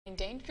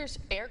Dangerous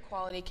air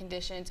quality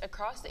conditions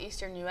across the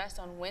eastern U.S.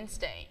 on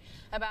Wednesday.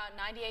 About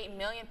 98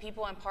 million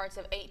people in parts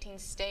of 18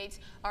 states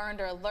are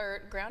under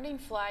alert, grounding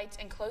flights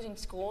and closing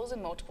schools in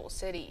multiple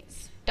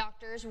cities.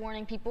 Doctors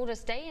warning people to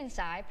stay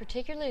inside,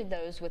 particularly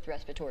those with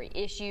respiratory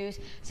issues.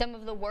 Some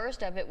of the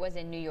worst of it was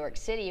in New York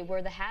City,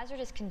 where the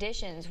hazardous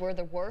conditions were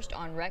the worst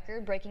on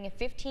record, breaking a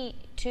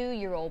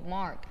 52-year-old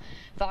mark.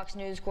 Fox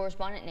News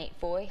correspondent Nate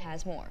Foy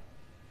has more.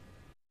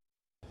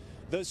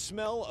 The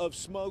smell of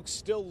smoke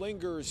still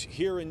lingers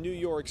here in New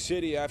York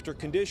City after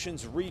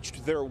conditions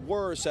reached their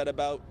worst at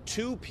about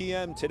 2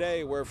 p.m.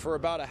 today, where for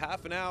about a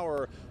half an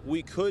hour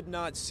we could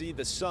not see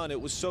the sun. It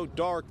was so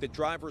dark that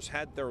drivers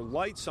had their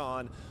lights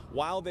on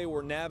while they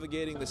were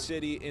navigating the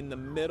city in the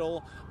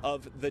middle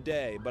of the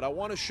day. But I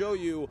want to show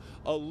you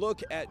a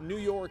look at New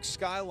York's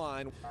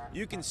skyline.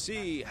 You can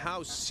see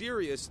how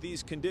serious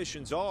these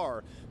conditions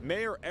are.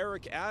 Mayor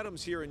Eric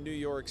Adams here in New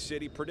York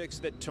City predicts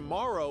that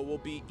tomorrow will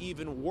be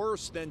even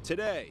worse than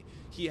today.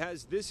 He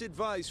has this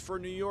advice for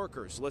New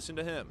Yorkers. Listen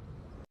to him.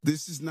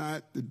 This is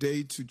not the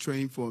day to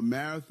train for a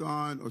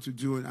marathon or to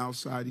do an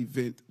outside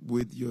event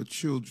with your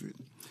children.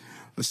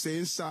 Stay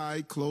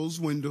inside, close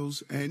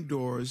windows and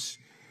doors,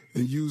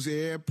 and use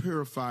air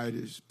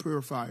purifiers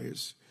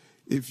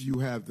if you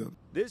have them.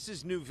 This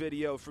is new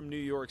video from New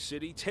York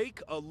City. Take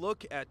a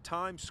look at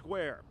Times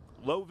Square.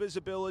 Low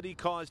visibility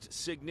caused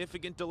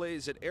significant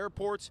delays at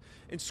airports,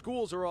 and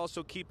schools are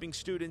also keeping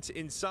students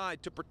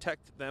inside to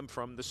protect them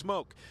from the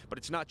smoke. But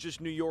it's not just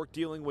New York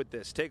dealing with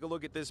this. Take a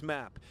look at this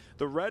map.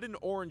 The red and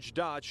orange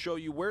dots show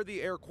you where the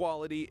air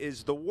quality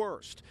is the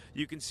worst.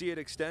 You can see it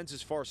extends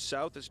as far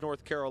south as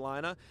North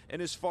Carolina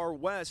and as far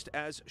west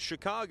as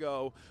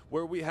Chicago,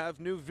 where we have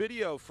new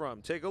video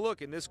from. Take a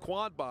look. In this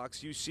quad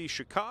box, you see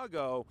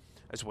Chicago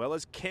as well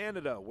as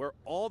Canada, where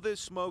all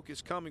this smoke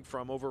is coming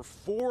from. Over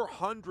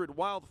 400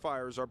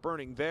 wildfires are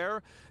burning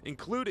there,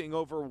 including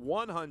over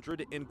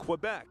 100 in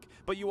Quebec.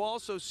 But you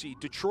also see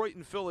Detroit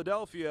and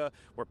Philadelphia,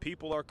 where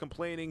people are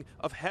complaining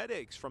of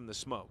headaches from the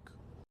smoke.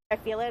 I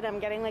feel it. I'm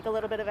getting like a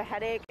little bit of a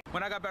headache.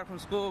 When I got back from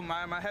school,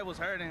 my head was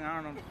hurting.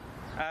 I don't know.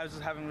 I was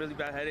just having really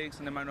bad headaches,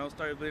 and then my nose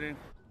started bleeding.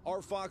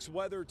 Our Fox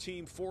weather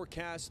team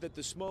forecasts that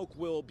the smoke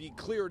will be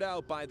cleared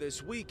out by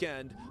this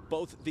weekend.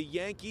 Both the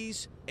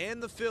Yankees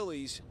and the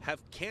Phillies have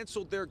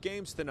canceled their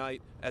games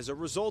tonight as a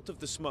result of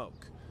the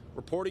smoke.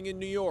 Reporting in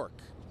New York,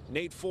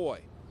 Nate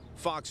Foy,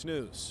 Fox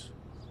News.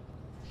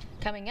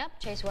 Coming up,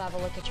 Chase will have a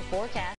look at your forecast.